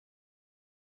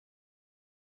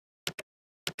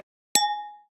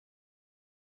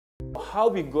how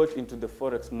we got into the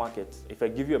Forex market, if I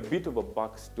give you a bit of a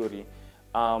backstory,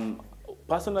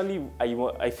 personally,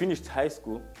 I finished high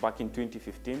school back in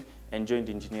 2015 and joined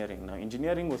engineering. Now,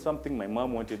 engineering was something my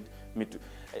mom wanted me to.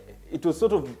 It was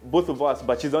sort of both of us,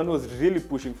 but she's the one who was really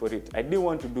pushing for it. I didn't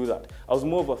want to do that. I was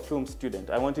more of a film student.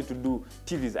 I wanted to do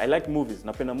TVs. I like movies.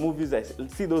 Napenda movies, I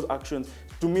see those actions.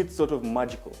 To me, it's sort of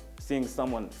magical. Seeing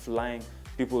someone flying,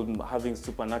 people having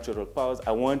supernatural powers,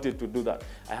 I wanted to do that.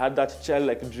 I had that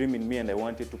childlike dream in me and I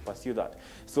wanted to pursue that.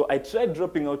 So I tried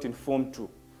dropping out in Form 2.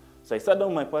 So I sat down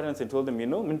with my parents and told them, you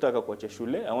know, nitaka kuacha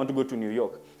shule, I want to go to New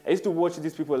York. I used to watch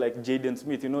these people like Jaden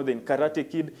Smith, you know, the Karate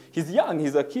Kid. He's young,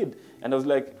 he's a kid. And I was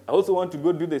like, I also want to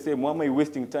go do the same. Why am I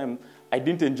wasting time? I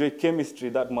didn't enjoy chemistry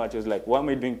that much. I was like, why am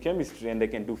I doing chemistry and I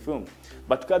can do film?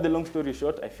 But to cut the long story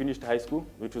short, I finished high school,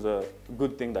 which was a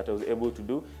good thing that I was able to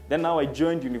do. Then now I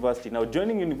joined university. Now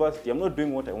joining university, I'm not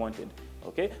doing what I wanted.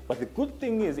 Okay, but the good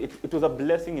thing is it was a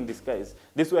blessing in disguise.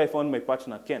 This is where I found my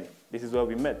partner, Ken. This is where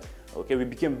we met. Okay, we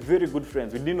became very good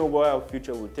friends. We didn't know where our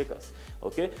future would take us.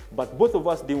 Okay, but both of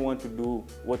us didn't want to do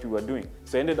what we were doing.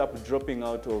 So I ended up dropping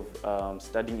out of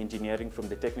studying engineering from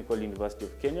the Technical University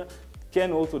of Kenya.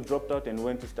 Ken also dropped out and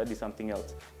went to study something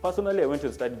else. Personally, I went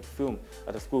to study film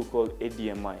at a school called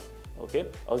ADMI. Okay,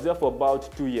 I was there for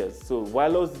about 2 years. So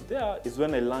while I was there is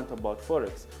when I learned about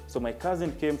Forex. So my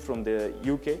cousin came from the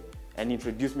UK and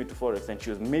introduced me to Forex, and she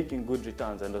was making good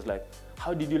returns, and I was like,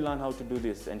 how did you learn how to do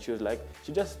this? And she was like,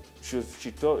 she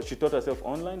taught herself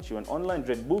online. She went online,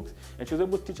 read books, and she was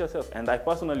able to teach herself. And I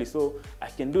personally saw I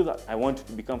can do that. I wanted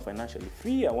to become financially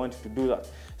free. I wanted to do that.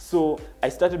 So I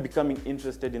started becoming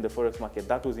interested in the Forex market.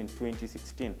 That was in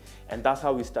 2016, and that's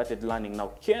how we started learning. Now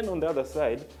Ken, on the other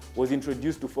side, was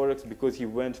introduced to Forex because he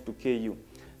went to KU.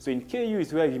 So in KU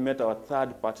is where he met our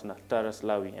third partner, Taras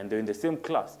Lawi, and they were in the same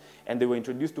class. And they were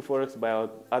introduced to Forex by our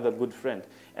other good friend.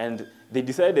 And they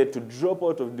decided to drop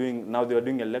out of now they were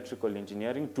doing electrical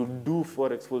engineering, to do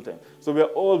Forex full-time. So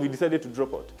we decided to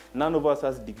drop out. None of us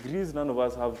has degrees, none of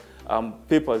us have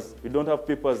papers. We don't have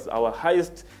papers. Our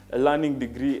highest learning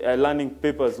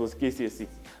papers was KCSE.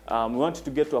 We wanted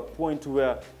to get to a point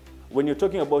where when you're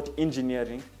talking about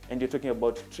engineering and you're talking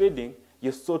about trading,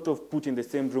 you're sort of put in the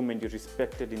same room and you're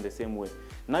respected in the same way.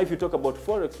 Now, if you talk about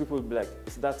Forex, people will be like,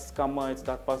 it's that scammer, it's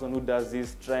that person who does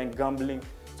this, trying gambling.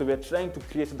 So we're trying to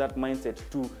create that mindset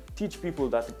to teach people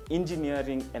that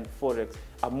engineering and Forex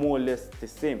are more or less the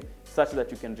same, such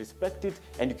that you can respect it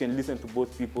and you can listen to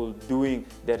both people doing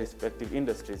their respective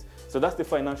industries. So that's the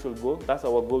financial goal. That's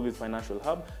our goal with Financial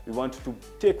Hub. We want to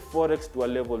take Forex to a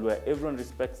level where everyone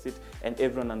respects it and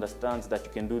everyone understands that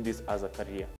you can do this as a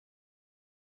career.